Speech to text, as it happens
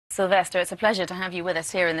Sylvester, it's a pleasure to have you with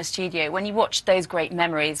us here in the studio. When you watch those great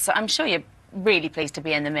memories, I'm sure you're really pleased to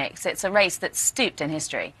be in the mix. It's a race that's steeped in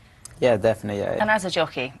history. Yeah, definitely, yeah. And as a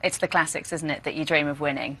jockey, it's the classics, isn't it, that you dream of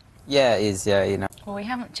winning? Yeah, it is, yeah, you know. Well, we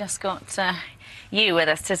haven't just got you with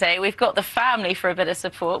us today. We've got the family for a bit of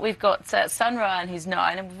support. We've got son Ryan, who's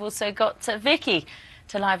 9, and we've also got Vicky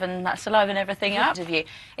to liven everything up of you.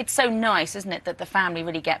 It's so nice, isn't it, that the family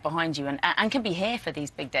really get behind you and can be here for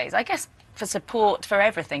these big days. I guess for support, for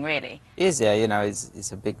everything, really. It is, yeah, you know,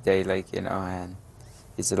 it's a big day, like, you know, and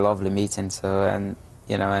it's a lovely meeting, so, and,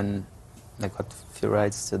 you know, and I got a few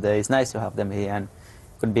rides today. It's nice to have them here, and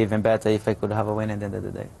it could be even better if I could have a win at the end of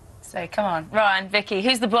the day. So, come on, Ryan, Vicky,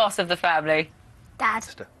 who's the boss of the family? Dad.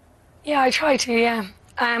 Yeah, I try to, yeah.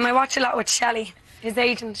 I watch a lot with Shelley, his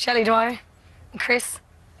agent, Shelley Dwyer, and Chris.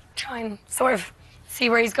 Try and sort of see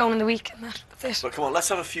where he's going in the week and that's it. But come on, let's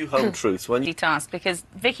have a few home truths. When you Task, because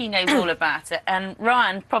Vicky knows all about it, and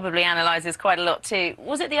Ryan probably analyses quite a lot too.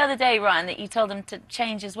 Was it the other day, Ryan, that you told him to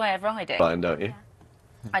change his way of riding? Ryan, don't you?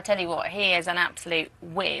 Yeah. I tell you what, he is an absolute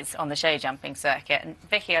whiz on the show jumping circuit. And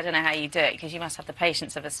Vicky, I don't know how you do it, because you must have the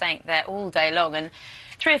patience of a saint there all day long and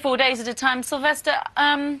 3 or 4 days at a time. Sylvester,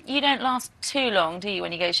 you don't last too long, do you,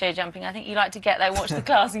 when you go show jumping? I think you like to get there, watch the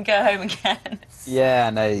class and go home again. Yeah,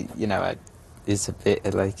 and you know, it's a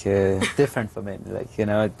bit, like, different for me. Like, you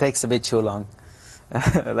know, it takes a bit too long.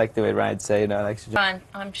 I like the way Ryan say, you know, like... Ryan,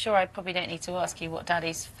 I'm sure I probably don't need to ask you what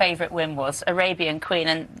Daddy's favourite win was, Arabian Queen,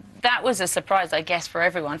 and that was a surprise, I guess, for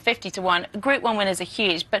everyone. 50-1. Group 1 winners are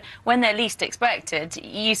huge, but when they're least expected,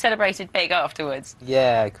 you celebrated big afterwards.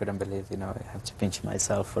 Yeah, I couldn't believe, you know, I have to pinch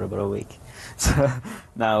myself for about a week. So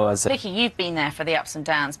now as Vicky, you've been there for the ups and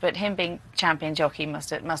downs, but him being champion jockey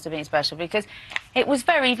must have been special, because it was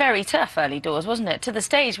very, very tough early doors, wasn't it? To the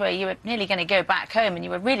stage where you were nearly going to go back home and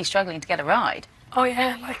you were really struggling to get a ride. Oh,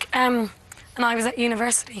 yeah, like, and I was at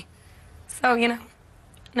university, so, you know,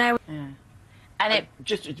 now... Yeah. And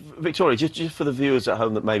just, Victoria, just for the viewers at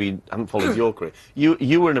home that maybe haven't followed your career,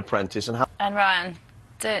 you were an apprentice and how... And Ryan,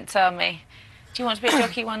 don't tell me. Do you want to be a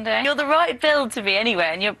jockey one day? You're the right build to be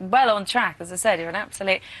anywhere, and you're well on track, as I said. You're an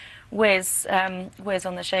absolute whiz on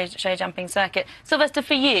the show jumping circuit. Sylvester,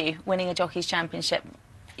 for you, winning a jockey's championship,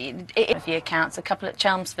 if you counts, a couple at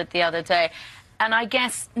Chelmsford the other day, and I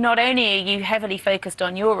guess not only are you heavily focused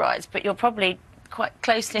on your rides, but you're probably quite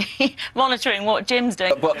closely monitoring what Jim's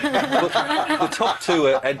doing. But the top 2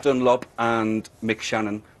 are Ed Dunlop and Mick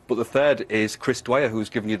Shannon, but the third is Chris Dwyer, who's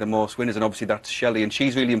given you the most winners, and obviously that's Shelley, and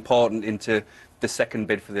she's really important into the second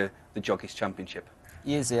bid for the Jockeys Championship.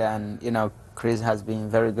 Yes, yeah, and, you know, Chris has been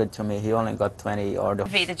very good to me. He only got 20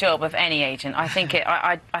 orders. Be the job of any agent. I think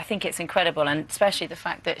I think it's incredible, and especially the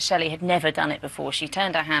fact that Shelley had never done it before. She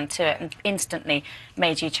turned her hand to it and instantly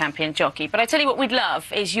made you champion jockey. But I tell you what we'd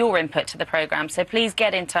love is your input to the programme, so please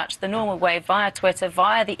get in touch the normal way, via Twitter,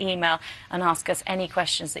 via the email, and ask us any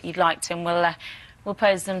questions that you'd like to, and we'll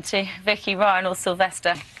pose them to Vicky, Ryan or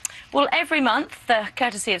Sylvester. Well, every month,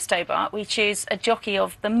 courtesy of Stobart, we choose a jockey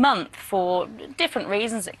of the month for different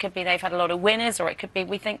reasons. It could be they've had a lot of winners, or it could be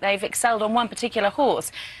we think they've excelled on one particular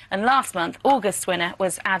horse. And last month, August's winner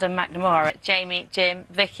was Adam McNamara. Jamie, Jim,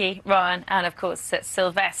 Vicky, Ryan, and of course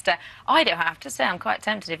Sylvester. I do have to say I'm quite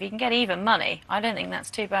tempted. If you can get even money, I don't think that's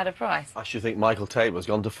too bad a price. I should think Michael Tabor's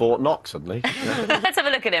gone to Fort Knox suddenly. Let's have a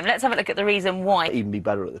look at him. Let's have a look at the reason why. Even be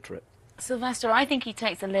better at the trip. Sylvester, I think he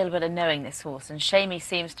takes a little bit of knowing this horse, and Shamey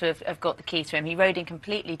seems to have got the key to him. He rode him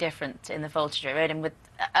completely different in the Voltage. He rode him with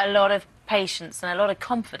a lot of patience and a lot of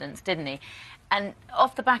confidence, didn't he? And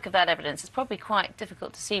off the back of that evidence, it's probably quite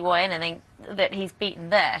difficult to see why anything that he's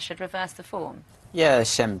beaten there should reverse the form. Yeah,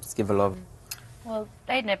 Shems, give a love. Well,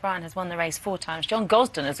 Aidan O'Brien has won the race 4 times. John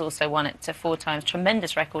Gosden has also won it 4 times.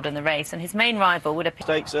 Tremendous record in the race, and his main rival would have...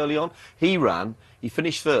 Stakes early on. He ran, he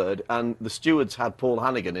finished 3rd, and the stewards had Paul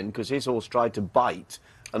Hannigan in because his horse tried to bite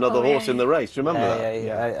another horse in the race. Do you remember that?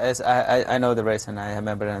 Yeah. I know the race, and I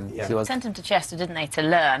remember, and he was... Sent him to Chester, didn't they, to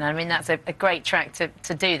learn? I mean, that's a great track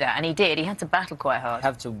to do that, and he did. He had to battle quite hard.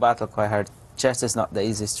 Have to battle quite hard. Chester's not the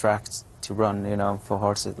easiest track to run, you know, for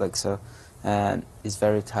horses, like, so, and it's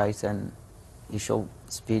very tight, and he showed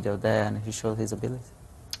speed out there, and he showed his ability.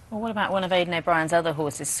 Well, what about one of Aidan O'Brien's other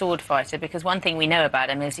horses, Sword Fighter? Because one thing we know about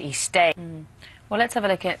him is he stayed. Well, let's have a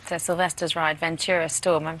look at Sylvester's ride, Ventura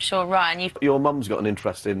Storm. I'm sure, Ryan, Your mum's got an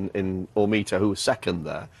interest in Ormita, who was 2nd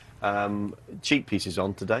there. Cheap pieces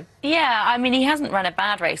on today. Yeah, I mean, he hasn't run a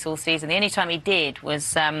bad race all season. The only time he did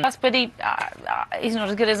was... but he's not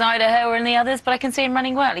as good as Idaho or any others, but I can see him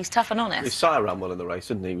running well. He's tough and honest. His sire ran well in the race,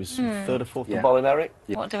 didn't he? He was 3rd or 4th in Bolin-Eric.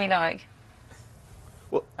 Yeah. What do we like?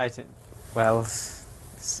 Well, I think, well,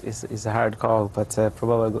 it's a hard call, but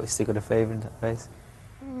probably I'll stick with the favourite race.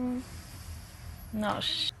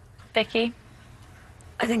 Not Vicky.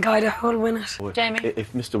 I think Idaho will win it. Jamie?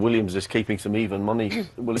 If Mr. Williams is keeping some even money...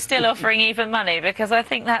 Still offering even money, because I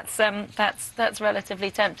think that's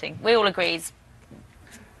relatively tempting. We all agree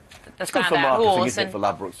the It's good for standout marketing, horse. isn't it, for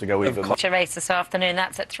Ladbrokes to go even. A race this afternoon.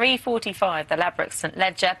 That's at 3:45. The Ladbrokes St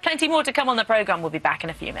Ledger. Plenty more to come on the programme. We'll be back in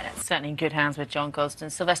a few minutes. Certainly in good hands with John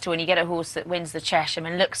Gosden. Sylvester, when you get a horse that wins the Chesham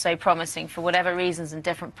and looks so promising for whatever reasons and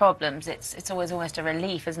different problems, it's always almost a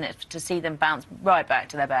relief, isn't it, to see them bounce right back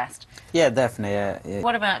to their best. Yeah, definitely. Yeah.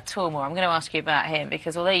 What about Tormore? I'm going to ask you about him,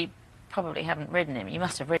 because although you probably haven't ridden him, you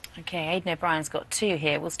must have ridden. OK, Aidan O'Brien's got two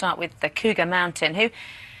here. We'll start with the Cougar Mountain, who...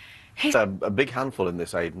 He's a big handful in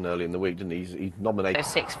this Aidan early in the week, didn't he? He's nominated...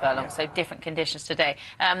 6 furlongs, so different conditions today.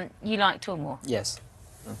 You like Tormore? Yes.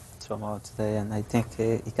 Tormore today, and I think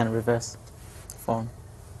he can reverse form.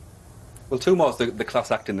 Well, Tormore's the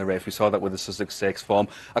class act in the race. We saw that with the Sussex Stakes form.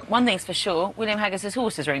 One thing's for sure, William Haggis's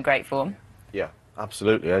horses are in great form. Yeah,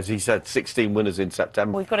 absolutely. As he said, 16 winners in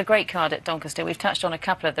September. We've got a great card at Doncaster. We've touched on a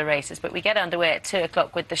couple of the races, but we get underway at 2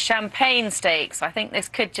 o'clock with the Champagne Stakes. I think this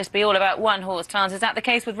could just be all about one horse. Tans, is that the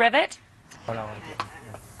case with Revet? Oh, no.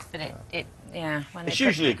 But yeah. It's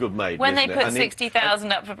usually a good maiden, when they isn't it? put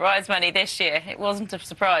 60,000 up for prize money this year, it wasn't a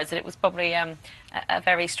surprise that it was probably a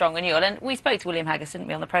very strong renewal. And we spoke to William Haggis, didn't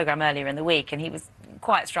we, on the programme earlier in the week, and he was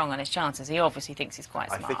quite strong on his chances. He obviously thinks he's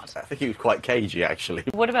quite smart. I think he was quite cagey, actually.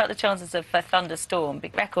 What about the chances of Thunderstorm?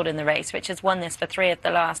 Big record in the race. Richard's won this for 3 of the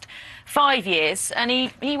last 5 years, and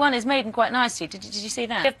he won his maiden quite nicely. Did you see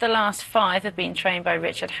that? 3 of the last 5 have been trained by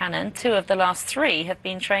Richard Hannon. 2 of the last 3 have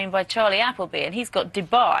been trained by Charlie Appleby, and he's got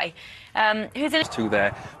Dubai. Who's in 2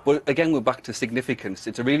 there. But again, we're back to significance.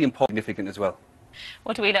 It's a really important significant as well.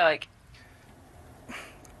 What do we like?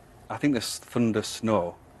 I think there's Thunder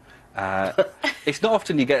Snow. It's not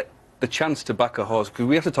often you get the chance to back a horse, because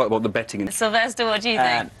we have to talk about the betting. Sylvester, what do you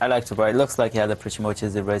think? I like Dubai. It looks like he had pretty much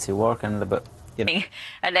as the race he worked, but you know.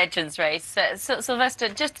 A Legends race. Sylvester,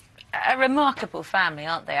 just a remarkable family,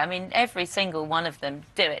 aren't they? I mean, every single one of them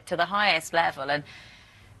do it to the highest level, and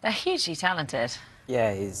they're hugely talented.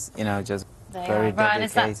 Yeah, he's, just They very are. Brian,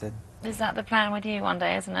 dedicated. is that the plan with you one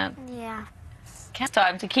day, isn't it? Yeah. It's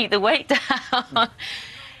time to keep the weight down.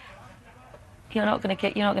 You're not going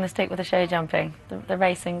to stick with the show jumping. The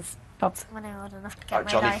racing's pops. When I'm old enough to get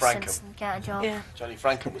my Johnny licence Frankham. and get a job. Yeah. Johnny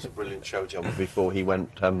Frankham was a brilliant show jumper before he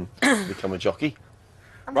went become a jockey.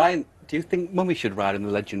 Ryan, do you think Mummy should ride in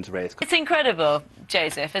the Legends race? It's incredible,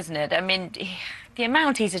 Joseph, isn't it? I mean, the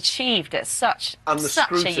amount he's achieved at such And the a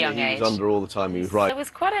scrutiny young he age. was under all the time he was riding. There was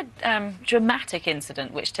quite a dramatic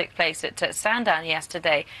incident which took place at Sandown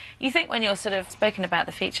yesterday. You think when you're sort of spoken about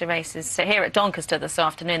the feature races so here at Doncaster this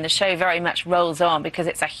afternoon, the show very much rolls on because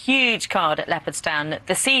it's a huge card at Leopardstown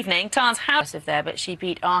this evening. Tarn's house of there, but she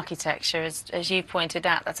beat Architecture, as you pointed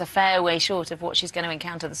out. That's a fair way short of what she's going to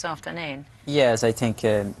encounter this afternoon. Yes, I think.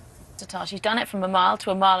 She's done it from a mile to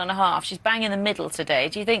a mile and a half. She's bang in the middle today.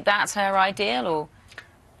 Do you think that's her ideal, or...?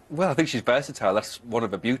 Well, I think she's versatile. That's one of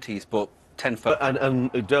her beauties, but 10 foot.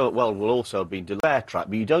 And Derwell will also have been fair track,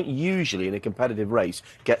 but you don't usually, in a competitive race,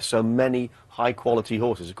 get so many high-quality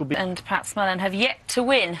horses. It could be... And Pat Smullen have yet to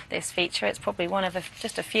win this feature. It's probably one of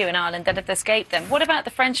just a few in Ireland that have escaped them. What about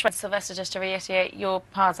the French race, Sylvester, just to reiterate your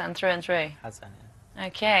Tarzan through and through? Hassan, yeah.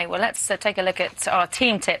 OK, well, let's take a look at our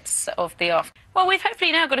team tips of the off. Well, we've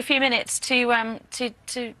hopefully now got a few minutes to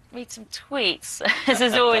read some tweets. This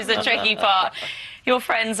is always the tricky part. Your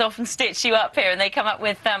friends often stitch you up here and they come up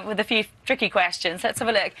with a few tricky questions. Let's have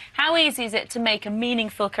a look. How easy is it to make a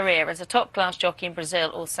meaningful career as a top-class jockey in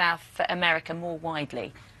Brazil or South America more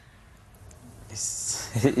widely?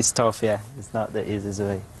 It's tough, yeah. It's not the easiest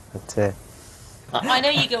way, but... I know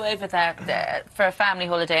you go over there for a family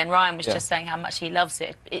holiday, and Ryan was just saying how much he loves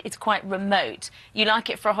it. It's quite remote. You like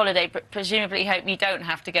it for a holiday, but presumably hope you don't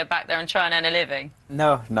have to go back there and try and earn a living.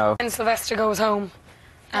 No. When Sylvester goes home,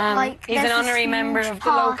 he's an there's honorary this member huge of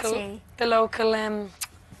party. the local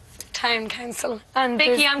town council. And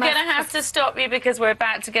Vicky, I'm going to have to stop you because we're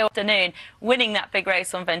about to go afternoon winning that big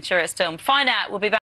race on Ventura Storm. Find out. We'll be back.